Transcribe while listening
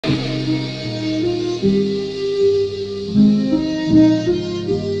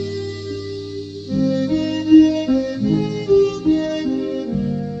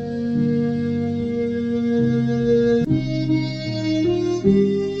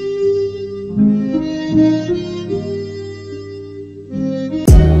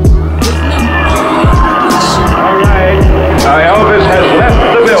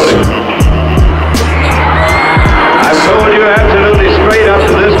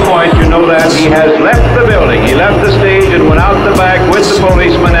he has left the building. He left the stage and went out the back with the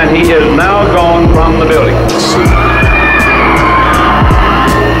policeman, and he is now gone from the building.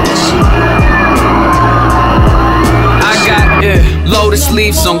 Lotus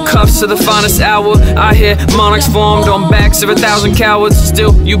leaves on cuffs to the finest hour. I hear monarchs formed on backs of 1,000 cowards.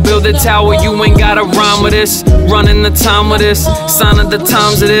 Still, you build a tower, you ain't gotta rhyme with this. Running the time with this, sign of the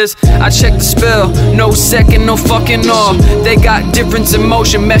times it is. I check the spell, no second, no fucking off. They got difference in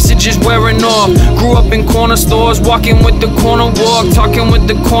motion, messages wearing off. Grew up in corner stores, walking with the corner walk, talking with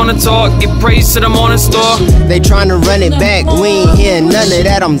the corner talk, get praise to the morning store. They tryna run it back, we ain't hearing none of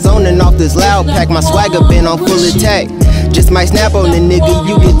that. I'm zoning off this loud pack, my swagger been on full attack. Just might snap on the nigga,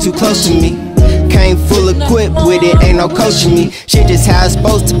 you get too close to me. Came full equipped with it, ain't no coaching me. Shit just how it's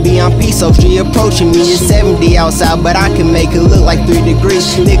supposed to be, I'm peace, so she approaching me. It's 70 outside, but I can make it look like 3 degrees.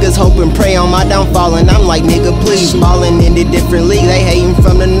 Niggas hope and pray on my downfall, and I'm like, nigga, please. Ballin' in a different league, they hating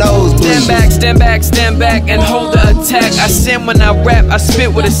from the nose. Stand back, stand back, stand back, and hold the attack. I sin when I rap, I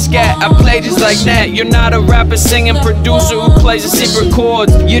spit with a scat. I play just like that. You're not a rapper, singing producer who plays the secret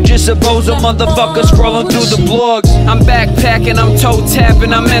chords. You're just a bozo motherfucker scrolling through the blogs. I'm backpacking, I'm toe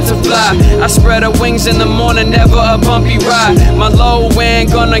tapping, I'm meant to fly. I spread her wings in the morning, never a bumpy ride. My low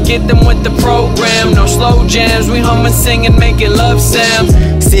end, gonna get them with the program. No slow jams, we humming, singing, making love sounds.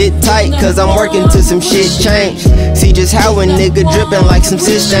 Sit tight, cause I'm working till some shit change. See just how a nigga drippin' like some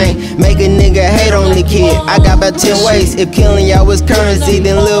cistern. Make a nigga hate on the kid. I got about 10 ways. If killing y'all was currency,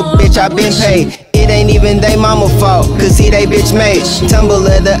 then little bitch, I been paid. It ain't even they mama fault, cause see they bitch made. Tumble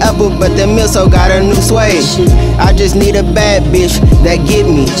of the apple, but the Milso got a new sway. I just need a bad bitch that get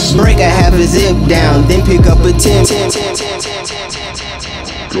me. Break a half a zip down, then pick up a 10.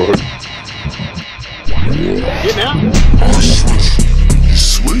 Go ahead. Get down.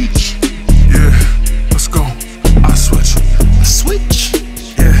 Switch. Yeah, let's go. I switch. I switch.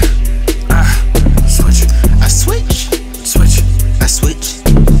 Yeah, I switch. I switch. Switch. I switch.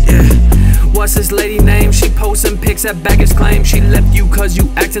 Yeah. What's this lady name? She posting pics at baggage claim. She left you cause you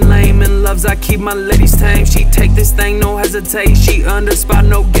acting lame, and loves I keep my ladies tame. She take this thing, no hesitate. She under spot,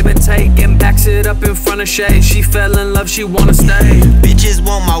 no give and take, and backs it up in front of shade. She fell in love, she wanna stay. Bitches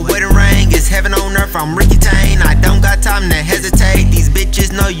want my wedding ring, it's heaven on earth, I'm Ricky Tane. I don't got time to hesitate, these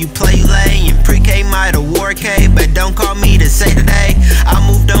bitches know you play lame. You pre-K might award K, but don't call me to say today. I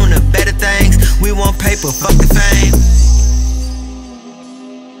moved on to better things, we want paper, fuck the fame.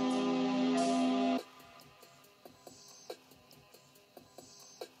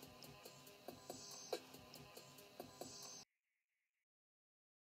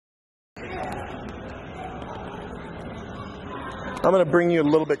 I'm going to bring you a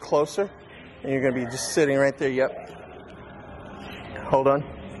little bit closer, and you're going to be just sitting right there. Yep. Hold on.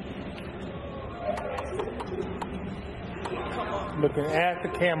 Looking at the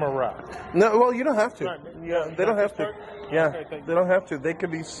camera. No, well, you don't have to. Yeah, they don't have to. Yeah, they don't have to. They could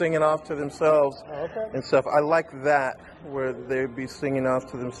be singing off to themselves and stuff. I like that, where they'd be singing off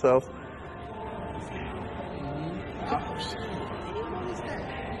to themselves.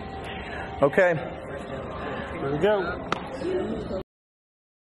 Okay. Here we go.